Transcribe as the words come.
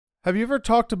Have you ever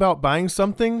talked about buying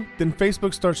something, then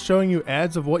Facebook starts showing you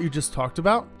ads of what you just talked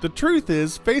about? The truth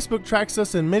is, Facebook tracks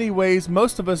us in many ways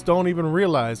most of us don't even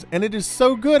realize, and it is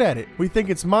so good at it. We think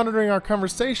it's monitoring our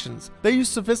conversations. They use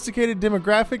sophisticated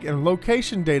demographic and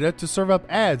location data to serve up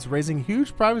ads, raising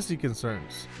huge privacy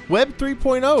concerns. Web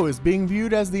 3.0 is being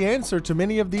viewed as the answer to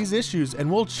many of these issues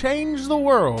and will change the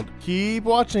world. Keep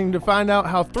watching to find out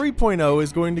how 3.0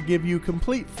 is going to give you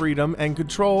complete freedom and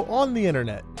control on the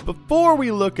internet. Before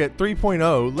we look at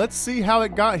 3.0, let's see how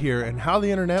it got here and how the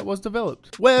internet was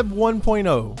developed. Web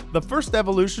 1.0. The first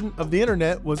evolution of the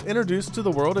internet was introduced to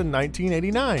the world in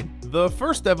 1989. The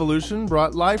first evolution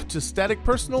brought life to static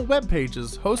personal web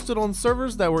pages hosted on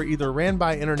servers that were either ran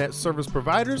by internet service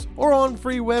providers or on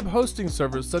free web hosting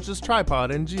servers such as Tripod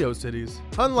and GeoCities.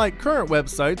 Unlike current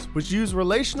websites, which use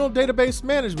relational database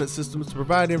management systems to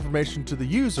provide information to the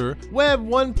user, Web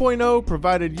 1.0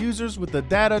 provided users with the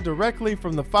data directly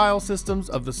from the file systems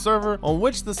of the server on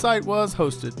which the site was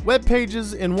hosted. Web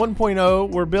pages in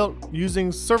 1.0 were built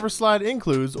using server-side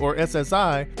includes, or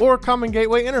SSI, or Common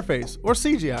Gateway Interface, or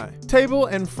CGI. Table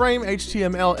and frame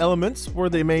HTML elements were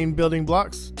the main building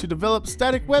blocks to develop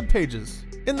static web pages.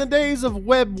 In the days of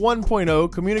Web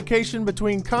 1.0, communication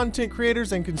between content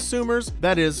creators and consumers,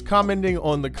 that is, commenting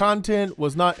on the content,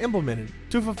 was not implemented.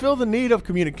 To fulfill the need of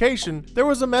communication, there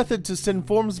was a method to send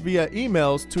forms via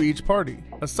emails to each party.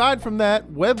 Aside from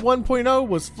that, Web 1.0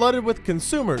 was flooded with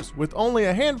consumers, with only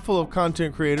a handful of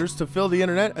content creators to fill the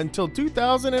internet until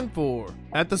 2004.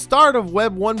 At the start of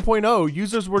Web 1.0,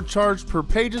 users were charged per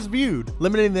pages viewed,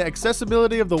 limiting the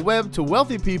accessibility of the web to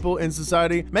wealthy people in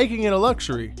society, making it a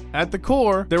luxury. At the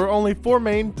core, there were only four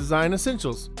main design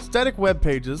essentials: static web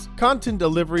pages, content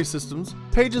delivery systems,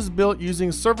 pages built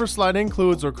using server-side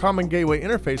includes or common gateway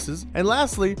interfaces, and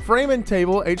lastly, frame and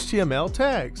table HTML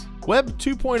tags. Web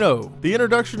 2.0. The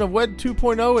introduction of Web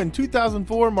 2.0 in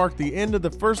 2004 marked the end of the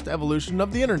first evolution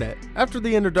of the internet. After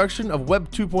the introduction of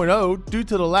Web 2.0, due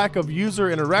to the lack of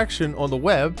user interaction on the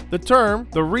web, the term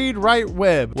the read-write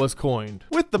web was coined.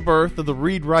 With the birth of the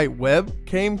read-write web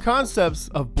came concepts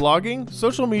of blogging,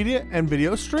 social media, and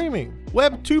video streaming.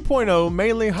 Web 2.0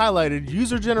 mainly highlighted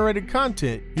user-generated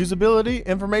content, usability,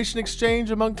 information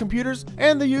exchange among computers,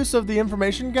 and the use of the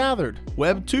information gathered.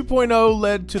 Web 2.0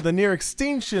 led to the near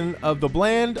extinction of the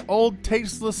bland, old,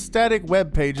 tasteless, static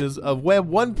web pages of Web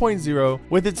 1.0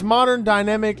 with its modern,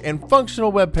 dynamic, and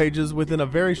functional web pages within a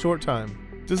very short time.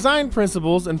 Design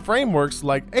principles and frameworks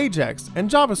like Ajax and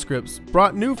JavaScript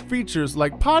brought new features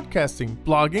like podcasting,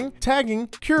 blogging, tagging,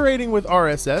 curating with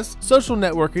RSS, social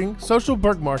networking, social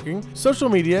bookmarking, social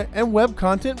media, and web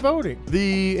content voting.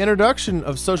 The introduction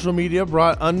of social media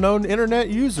brought unknown internet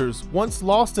users, once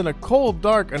lost in a cold,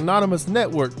 dark, anonymous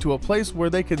network, to a place where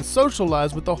they can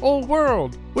socialize with the whole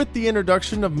world. With the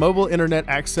introduction of mobile internet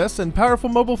access and powerful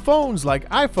mobile phones like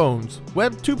iPhones,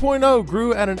 Web 2.0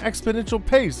 grew at an exponential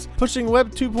pace, pushing Web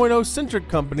 2.0 centric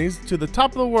companies to the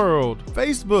top of the world.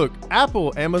 Facebook,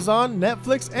 Apple, Amazon,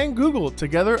 Netflix, and Google,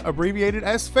 together abbreviated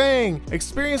as FANG,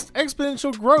 experienced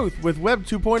exponential growth with Web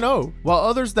 2.0, while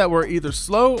others that were either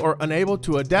slow or unable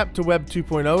to adapt to Web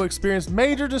 2.0 experienced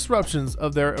major disruptions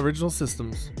of their original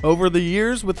systems. Over the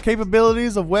years, with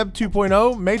capabilities of Web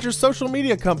 2.0, major social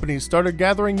media companies started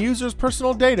gathering users'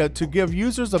 personal data to give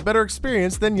users a better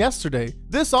experience than yesterday.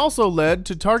 This also led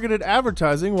to targeted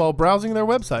advertising while browsing their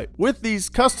website. With these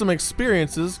custom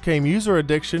experiences came user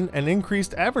addiction and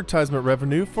increased advertisement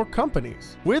revenue for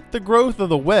companies. With the growth of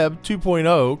the Web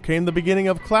 2.0 came the beginning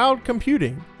of cloud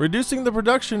computing, reducing the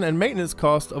production and maintenance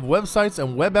cost of websites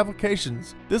and web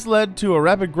applications. This led to a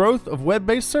rapid growth of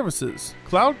web-based services.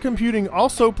 Cloud computing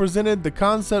also presented the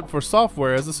concept for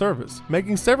software as a service,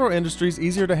 making several industries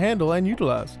easier to handle and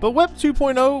utilize. But Web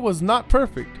 2.0 was not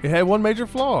perfect. It had one major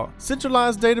flaw: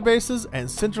 centralized databases and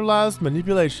centralized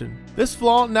manipulation. This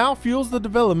flaw now fuels the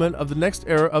development of the next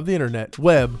era of the internet,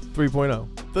 Web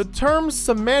 3.0. The term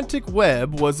semantic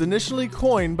web was initially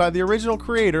coined by the original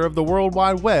creator of the World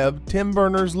Wide Web, Tim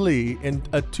Berners-Lee, in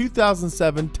a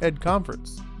 2007 TED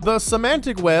conference. The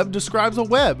semantic web describes a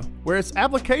web where its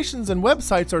applications and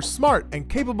websites are smart and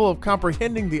capable of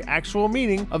comprehending the actual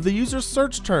meaning of the user's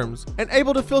search terms and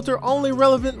able to filter only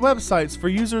relevant websites for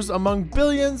users among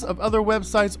billions of other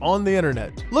websites on the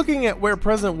internet. Looking at where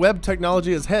present web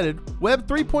technology is headed, Web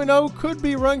 3.0 could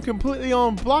be run completely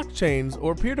on blockchains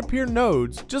or peer-to-peer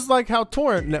nodes, just like how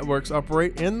torrent networks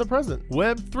operate in the present.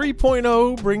 Web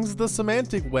 3.0 brings the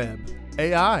semantic web,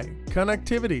 AI,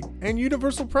 connectivity, and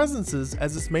universal presences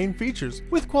as its main features,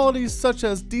 with qualities such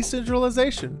as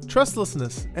decentralization,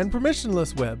 trustlessness, and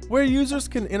permissionless web, where users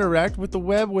can interact with the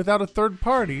web without a third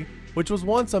party, which was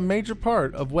once a major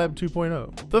part of Web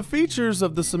 2.0. The features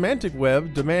of the semantic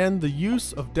web demand the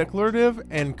use of declarative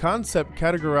and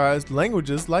concept-categorized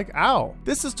languages like OWL.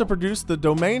 This is to produce the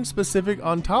domain-specific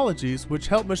ontologies which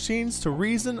help machines to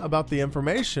reason about the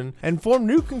information and form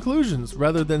new conclusions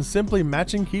rather than simply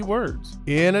matching keywords.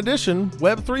 In addition,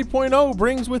 Web 3.0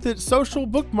 brings with it social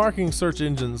bookmarking search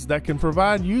engines that can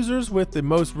provide users with the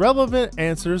most relevant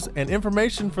answers and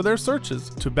information for their searches.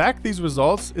 To back these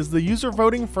results is the user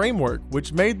voting framework,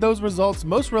 which made those results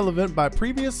most relevant by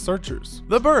previous searchers.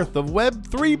 The birth of Web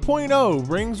 3.0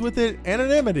 brings with it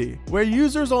anonymity, where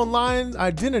users' online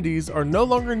identities are no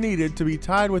longer needed to be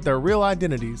tied with their real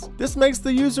identities. This makes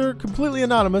the user completely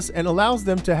anonymous and allows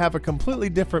them to have a completely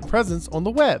different presence on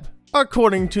the web.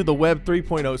 According to the Web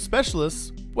 3.0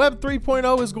 specialists, Web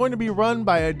 3.0 is going to be run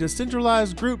by a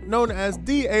decentralized group known as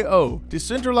DAO,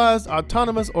 Decentralized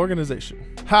Autonomous Organization.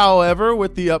 However,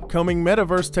 with the upcoming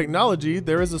metaverse technology,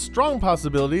 there is a strong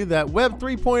possibility that Web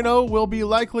 3.0 will be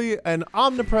likely an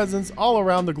omnipresence all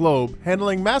around the globe,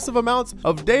 handling massive amounts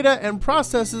of data and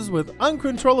processes with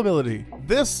uncontrollability.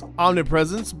 This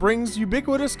omnipresence brings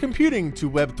ubiquitous computing to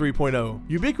Web 3.0.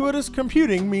 Ubiquitous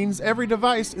computing means every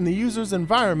device in the user's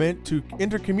environment to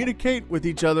intercommunicate with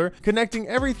each other, connecting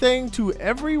everything to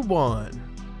everyone.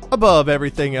 Above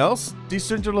everything else,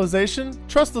 decentralization,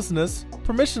 trustlessness,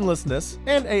 permissionlessness,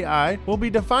 and AI will be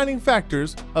defining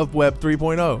factors of Web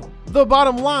 3.0. The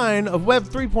bottom line of Web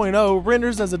 3.0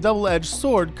 renders as a double-edged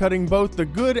sword, cutting both the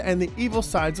good and the evil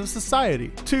sides of society.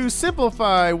 To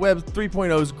simplify Web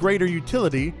 3.0's greater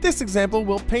utility, this example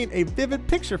will paint a vivid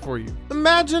picture for you.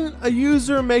 Imagine a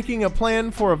user making a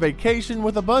plan for a vacation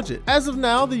with a budget. As of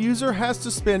now, the user has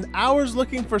to spend hours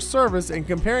looking for service and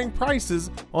comparing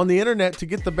prices on the internet to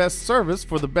get the best service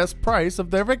for the best price of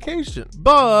their vacation.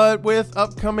 But with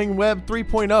upcoming Web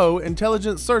 3.0,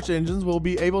 intelligent search engines will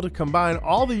be able to combine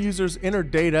all the user's inner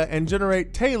data and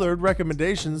generate tailored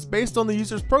recommendations based on the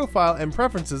user's profile and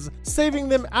preferences, saving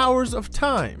them hours of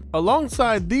time.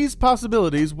 Alongside these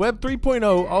possibilities, Web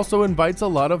 3.0 also invites a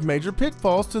lot of major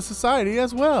pitfalls to society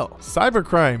as well.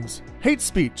 Cybercrimes, hate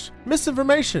speech,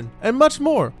 misinformation, and much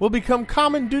more will become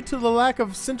common due to the lack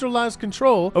of centralized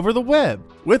control over the web.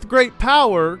 With great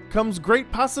power comes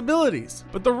great possibilities.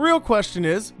 But the real question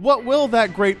is, what will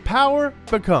that great power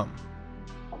become?